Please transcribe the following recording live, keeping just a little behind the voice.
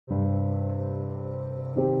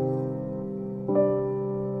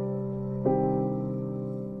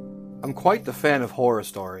I'm quite the fan of horror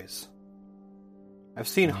stories. I've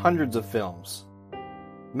seen hundreds of films,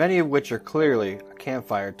 many of which are clearly a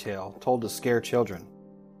campfire tale told to scare children.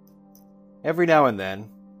 Every now and then,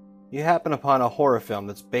 you happen upon a horror film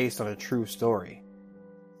that's based on a true story.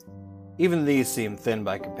 Even these seem thin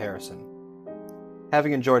by comparison.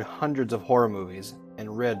 Having enjoyed hundreds of horror movies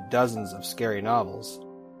and read dozens of scary novels,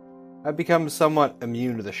 I've become somewhat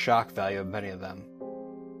immune to the shock value of many of them.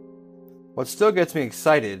 What still gets me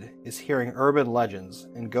excited is hearing urban legends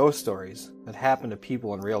and ghost stories that happen to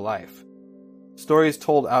people in real life. Stories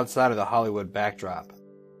told outside of the Hollywood backdrop.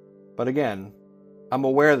 But again, I'm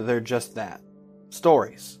aware that they're just that.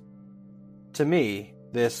 Stories. To me,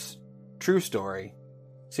 this true story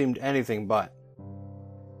seemed anything but.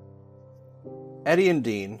 Eddie and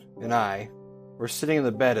Dean and I were sitting in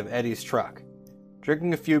the bed of Eddie's truck,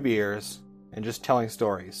 drinking a few beers and just telling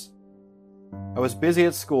stories. I was busy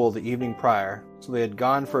at school the evening prior, so they had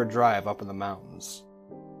gone for a drive up in the mountains.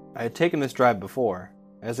 I had taken this drive before,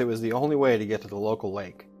 as it was the only way to get to the local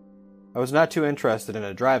lake. I was not too interested in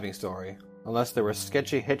a driving story, unless there were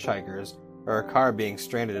sketchy hitchhikers or a car being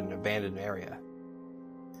stranded in an abandoned area.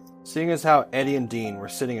 Seeing as how Eddie and Dean were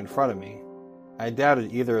sitting in front of me, I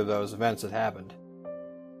doubted either of those events had happened.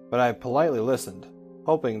 But I politely listened,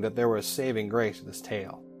 hoping that there was saving grace to this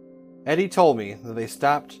tale. Eddie told me that they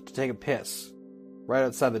stopped to take a piss right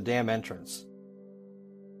outside the dam entrance.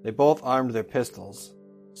 They both armed their pistols,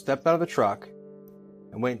 stepped out of the truck,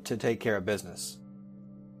 and went to take care of business.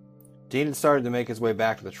 Dean had started to make his way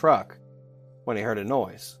back to the truck when he heard a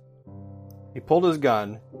noise. He pulled his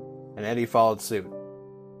gun, and Eddie followed suit.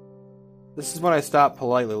 This is when I stopped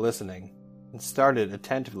politely listening and started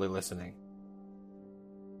attentively listening.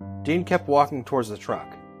 Dean kept walking towards the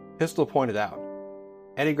truck, pistol pointed out.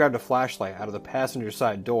 Eddie grabbed a flashlight out of the passenger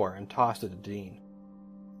side door and tossed it to Dean.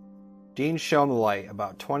 Dean shone the light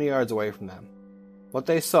about 20 yards away from them. What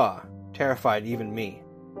they saw terrified even me,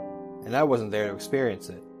 and I wasn't there to experience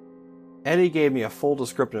it. Eddie gave me a full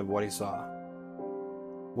description of what he saw.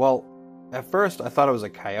 Well, at first I thought it was a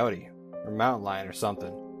coyote, or mountain lion or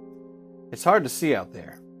something. It's hard to see out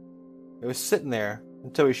there. It was sitting there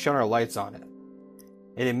until we shone our lights on it.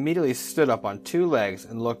 It immediately stood up on two legs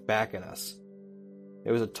and looked back at us.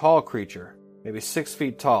 It was a tall creature, maybe 6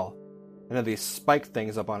 feet tall, and had these spiked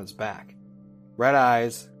things up on its back. Red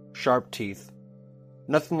eyes, sharp teeth,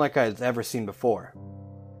 nothing like I had ever seen before.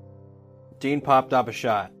 Dean popped up a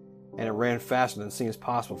shot, and it ran faster than seems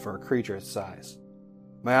possible for a creature its size.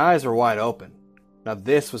 My eyes were wide open. Now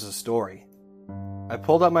this was a story. I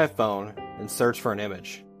pulled out my phone and searched for an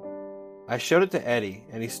image. I showed it to Eddie,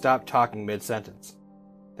 and he stopped talking mid-sentence.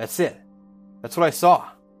 That's it. That's what I saw.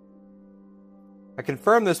 I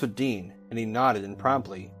confirmed this with Dean, and he nodded and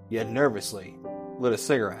promptly, yet nervously, lit a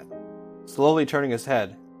cigarette, slowly turning his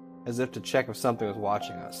head as if to check if something was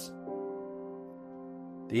watching us.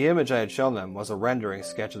 The image I had shown them was a rendering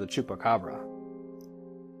sketch of the chupacabra.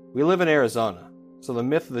 We live in Arizona, so the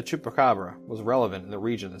myth of the chupacabra was relevant in the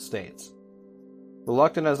region of the States.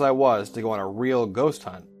 Reluctant as I was to go on a real ghost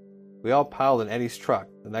hunt, we all piled in Eddie's truck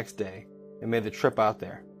the next day and made the trip out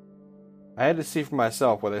there. I had to see for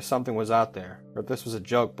myself whether something was out there, or if this was a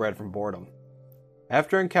joke bred from boredom.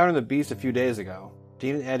 After encountering the beast a few days ago,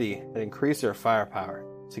 Dean and Eddie had increased their firepower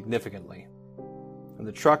significantly. In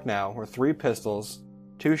the truck now were 3 pistols,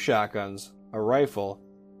 2 shotguns, a rifle,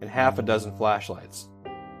 and half a dozen flashlights,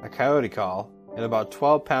 a coyote call, and about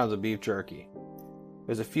 12 pounds of beef jerky. It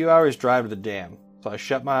was a few hours' drive to the dam, so I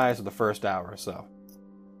shut my eyes for the first hour or so.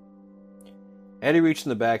 Eddie reached in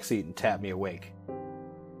the back seat and tapped me awake.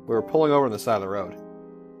 We were pulling over on the side of the road.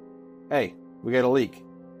 Hey, we got a leak.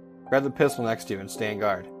 Grab the pistol next to you and stand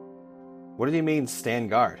guard. What did he mean, stand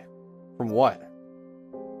guard? From what?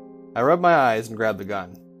 I rubbed my eyes and grabbed the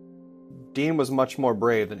gun. Dean was much more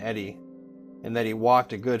brave than Eddie, in that he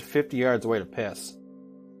walked a good 50 yards away to piss.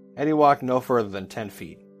 Eddie walked no further than 10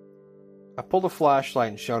 feet. I pulled a flashlight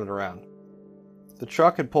and shone it around. The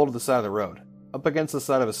truck had pulled to the side of the road, up against the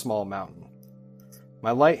side of a small mountain.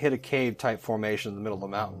 My light hit a cave-type formation in the middle of the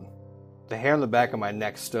mountain. The hair on the back of my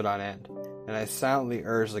neck stood on end, and I silently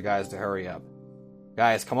urged the guys to hurry up.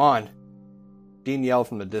 Guys, come on! Dean yelled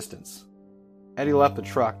from the distance. Eddie left the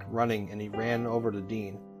truck running and he ran over to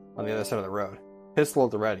Dean on the other side of the road, pistol at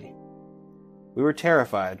the ready. We were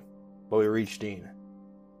terrified, but we reached Dean.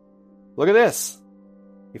 Look at this!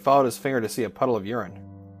 He followed his finger to see a puddle of urine.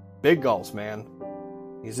 Big gulps, man.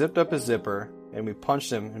 He zipped up his zipper, and we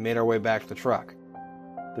punched him and made our way back to the truck.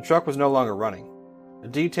 The truck was no longer running, a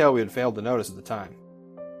detail we had failed to notice at the time.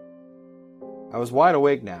 I was wide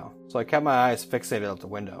awake now, so I kept my eyes fixated out the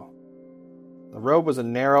window. The road was a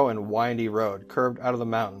narrow and windy road curved out of the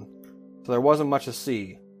mountain so there wasn't much to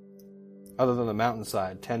see other than the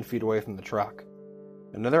mountainside 10 feet away from the truck.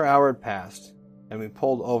 Another hour had passed, and we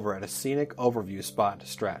pulled over at a scenic overview spot to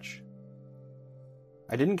stretch.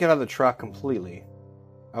 I didn't get out of the truck completely.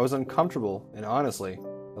 I was uncomfortable and, honestly,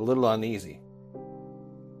 a little uneasy.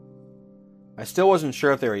 I still wasn't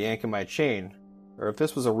sure if they were yanking my chain, or if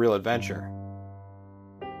this was a real adventure.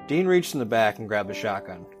 Dean reached in the back and grabbed a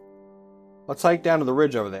shotgun. "Let's hike down to the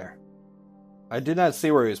ridge over there." I did not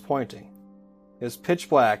see where he was pointing. It was pitch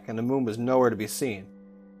black and the moon was nowhere to be seen,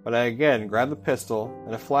 but I again grabbed the pistol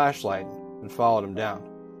and a flashlight and followed him down.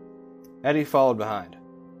 Eddie followed behind.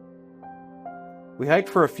 We hiked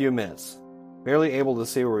for a few minutes, barely able to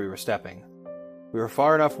see where we were stepping. We were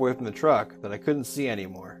far enough away from the truck that I couldn't see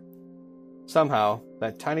anymore. Somehow,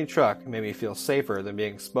 that tiny truck made me feel safer than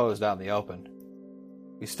being exposed out in the open.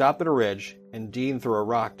 We stopped at a ridge, and Dean threw a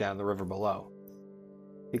rock down the river below.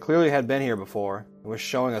 He clearly had been here before and was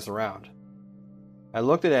showing us around. I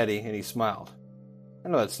looked at Eddie, and he smiled. I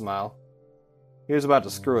know that smile. He was about to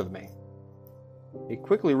screw with me. He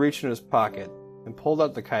quickly reached in his pocket and pulled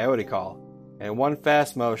out the coyote call, and in one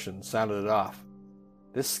fast motion sounded it off.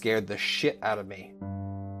 This scared the shit out of me.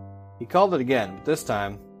 He called it again, but this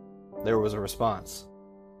time there was a response.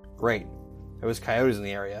 Great. There was coyotes in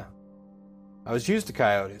the area. I was used to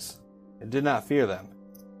coyotes and did not fear them.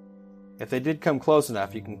 If they did come close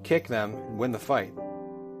enough, you can kick them and win the fight.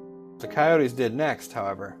 What the coyotes did next,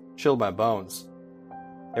 however, chilled my bones.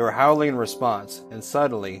 They were howling in response, and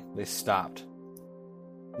suddenly they stopped.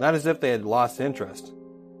 Not as if they had lost interest,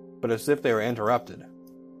 but as if they were interrupted.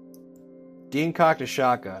 Dean cocked a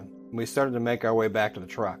shotgun, and we started to make our way back to the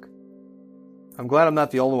truck. I'm glad I'm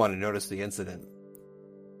not the only one who noticed the incident.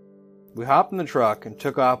 We hopped in the truck and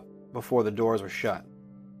took off before the doors were shut.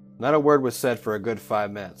 Not a word was said for a good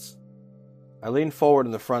 5 minutes. I leaned forward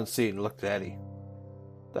in the front seat and looked at Eddie.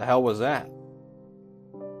 The hell was that?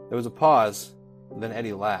 There was a pause, and then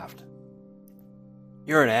Eddie laughed.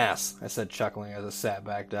 You're an ass, I said, chuckling as I sat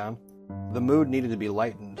back down. The mood needed to be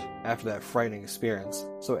lightened after that frightening experience,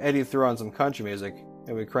 so Eddie threw on some country music,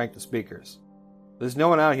 and we cranked the speakers. There's no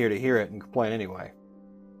one out here to hear it and complain anyway.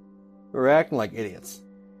 We were acting like idiots,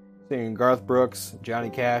 singing Garth Brooks and Johnny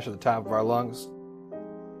Cash at the top of our lungs.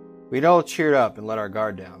 We'd all cheered up and let our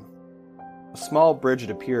guard down. A small bridge had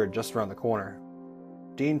appeared just around the corner.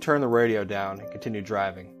 Dean turned the radio down and continued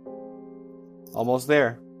driving. Almost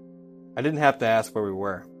there. I didn't have to ask where we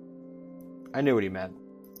were. I knew what he meant.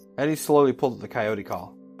 Eddie slowly pulled at the coyote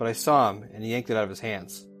call, but I saw him and he yanked it out of his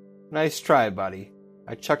hands. Nice try, buddy.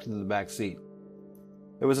 I chucked it in the back seat.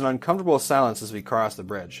 There was an uncomfortable silence as we crossed the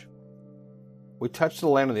bridge. We touched the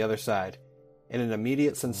land on the other side, and an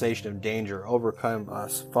immediate sensation of danger overcame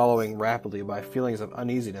us, following rapidly by feelings of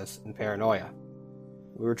uneasiness and paranoia.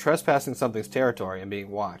 We were trespassing something's territory and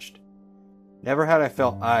being watched. Never had I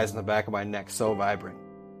felt eyes in the back of my neck so vibrant.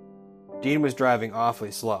 Dean was driving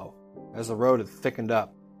awfully slow. As the road had thickened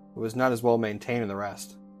up, it was not as well maintained as the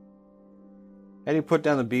rest. Eddie put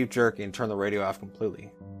down the beef jerky and turned the radio off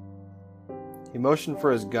completely. He motioned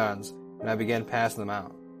for his guns, and I began passing them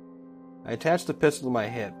out. I attached the pistol to my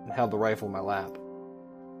hip and held the rifle in my lap.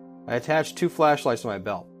 I attached 2 flashlights to my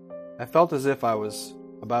belt. I felt as if I was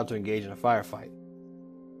about to engage in a firefight.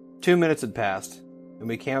 2 minutes had passed, and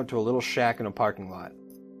we came up to a little shack in a parking lot.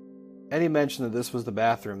 Eddie mentioned that this was the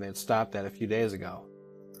bathroom they had stopped at a few days ago.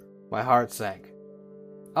 My heart sank.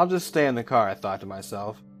 I'll just stay in the car, I thought to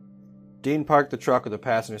myself. Dean parked the truck at the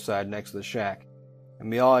passenger side next to the shack,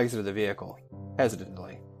 and we all exited the vehicle,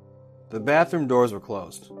 hesitantly. The bathroom doors were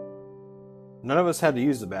closed. None of us had to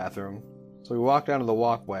use the bathroom, so we walked down to the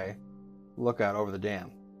walkway, look out over the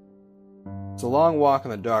dam. It's a long walk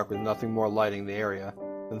in the dark with nothing more lighting the area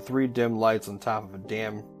than 3 dim lights on top of a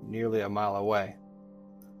dam nearly a mile away.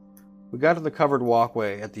 We got to the covered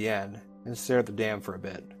walkway at the end and stared at the dam for a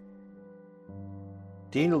bit.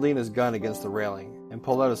 Dean leaned his gun against the railing and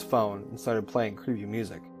pulled out his phone and started playing creepy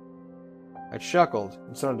music. I chuckled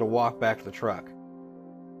and started to walk back to the truck.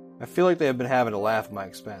 I feel like they had been having a laugh at my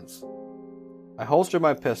expense. I holstered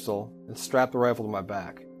my pistol and strapped the rifle to my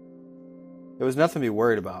back. There was nothing to be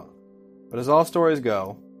worried about, but as all stories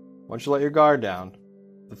go, once you let your guard down,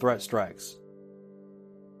 the threat strikes.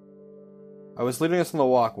 I was leading us on the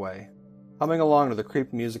walkway, humming along to the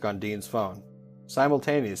creepy music on Dean's phone.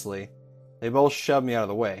 Simultaneously, they both shoved me out of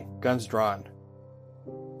the way, guns drawn.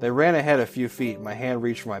 They ran ahead a few feet and my hand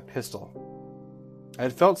reached for my pistol. I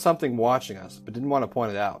had felt something watching us, but didn't want to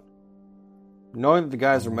point it out. Knowing that the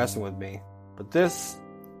guys were messing with me, but this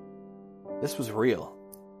was real.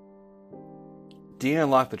 Dean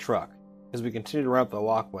unlocked the truck. As we continued to run up the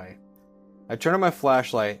walkway, I turned on my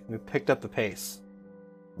flashlight and we picked up the pace.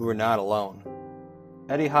 We were not alone.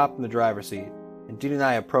 Eddie hopped in the driver's seat, and Dean and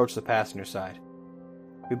I approached the passenger side.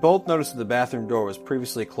 We both noticed that the bathroom door was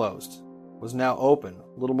previously closed, was now open,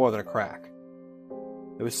 a little more than a crack.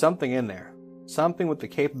 There was something in there, something with the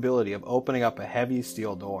capability of opening up a heavy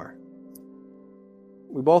steel door.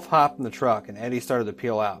 We both hopped in the truck, and Eddie started to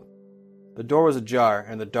peel out. The door was ajar,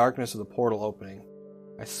 and in the darkness of the portal opening,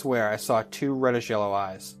 I swear I saw 2 reddish-yellow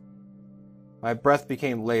eyes. My breath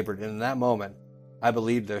became labored, and in that moment, I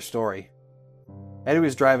believed their story. Eddie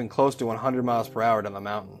was driving close to 100 miles per hour down the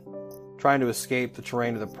mountain, trying to escape the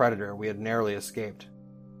terrain of the predator we had narrowly escaped.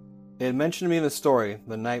 They had mentioned to me in the story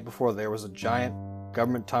the night before there was a giant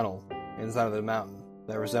government tunnel inside of the mountain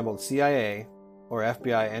that resembled CIA or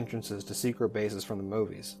FBI entrances to secret bases from the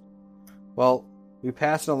movies. Well, we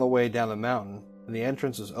passed it on the way down the mountain, and the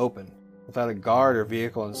entrance was open, without a guard or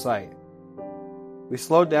vehicle in sight. We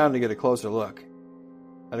slowed down to get a closer look.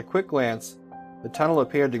 At a quick glance, the tunnel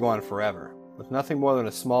appeared to go on forever, with nothing more than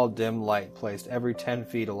a small dim light placed every 10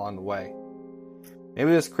 feet along the way. Maybe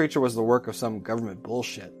this creature was the work of some government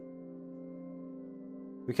bullshit.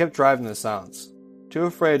 We kept driving in the silence, too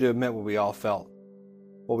afraid to admit what we all felt,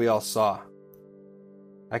 what we all saw.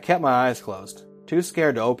 I kept my eyes closed, too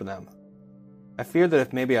scared to open them. I feared that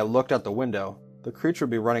if maybe I looked out the window, the creature would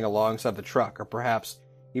be running alongside the truck, or perhaps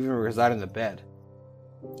even residing in the bed.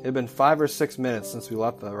 It had been 5 or 6 minutes since we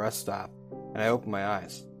left the rest stop, and I opened my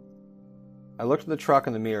eyes. I looked at the truck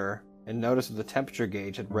in the mirror and noticed that the temperature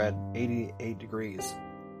gauge had read 88 degrees.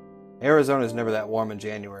 Arizona is never that warm in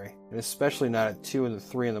January, and especially not at 2 and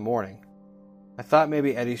 3 in the morning. I thought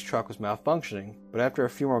maybe Eddie's truck was malfunctioning, but after a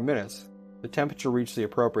few more minutes, the temperature reached the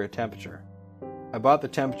appropriate temperature. I brought the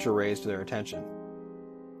temperature raised to their attention.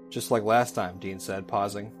 Just like last time, Dean said,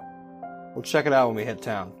 pausing. We'll check it out when we hit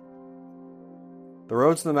town. The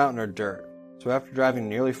roads to the mountain are dirt, so after driving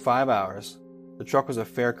nearly 5 hours, the truck was a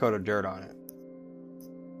fair coat of dirt on it.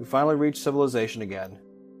 We finally reached civilization again,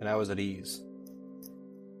 and I was at ease.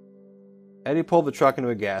 Eddie pulled the truck into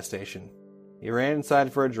a gas station. He ran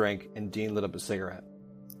inside for a drink, and Dean lit up a cigarette.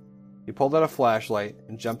 He pulled out a flashlight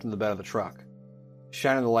and jumped in the bed of the truck,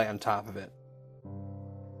 shining the light on top of it.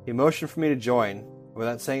 He motioned for me to join, and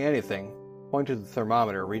without saying anything, pointed to the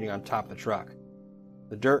thermometer reading on top of the truck.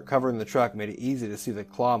 The dirt covering the truck made it easy to see the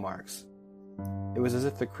claw marks. It was as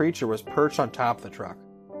if the creature was perched on top of the truck,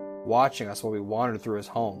 watching us while we wandered through his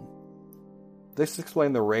home. This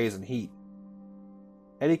explained the rays and heat.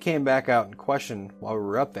 Eddie came back out and questioned while we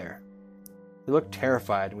were up there. He looked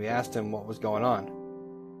terrified, and we asked him what was going on.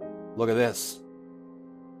 Look at this.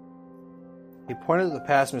 He pointed at the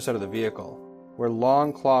passenger side of the vehicle, where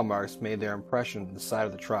long claw marks made their impression on the side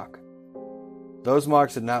of the truck. Those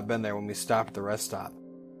marks had not been there when we stopped at the rest stop.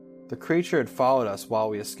 The creature had followed us while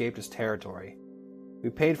we escaped his territory. We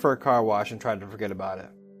paid for a car wash and tried to forget about it.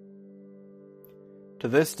 To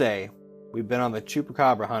this day, we've been on the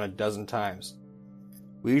Chupacabra hunt a dozen times.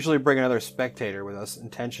 We usually bring another spectator with us,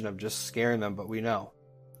 intention of just scaring them, but we know.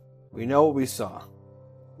 We know what we saw.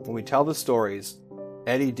 When we tell the stories,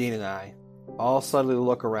 Eddie, Dean, and I all subtly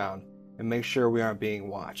look around and make sure we aren't being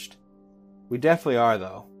watched. We definitely are,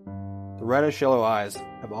 though. The reddish-yellow eyes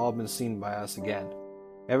have all been seen by us again,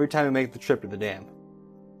 every time we make the trip to the dam.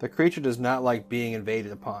 The creature does not like being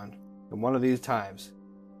invaded upon, and one of these times,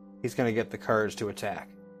 he's going to get the courage to attack.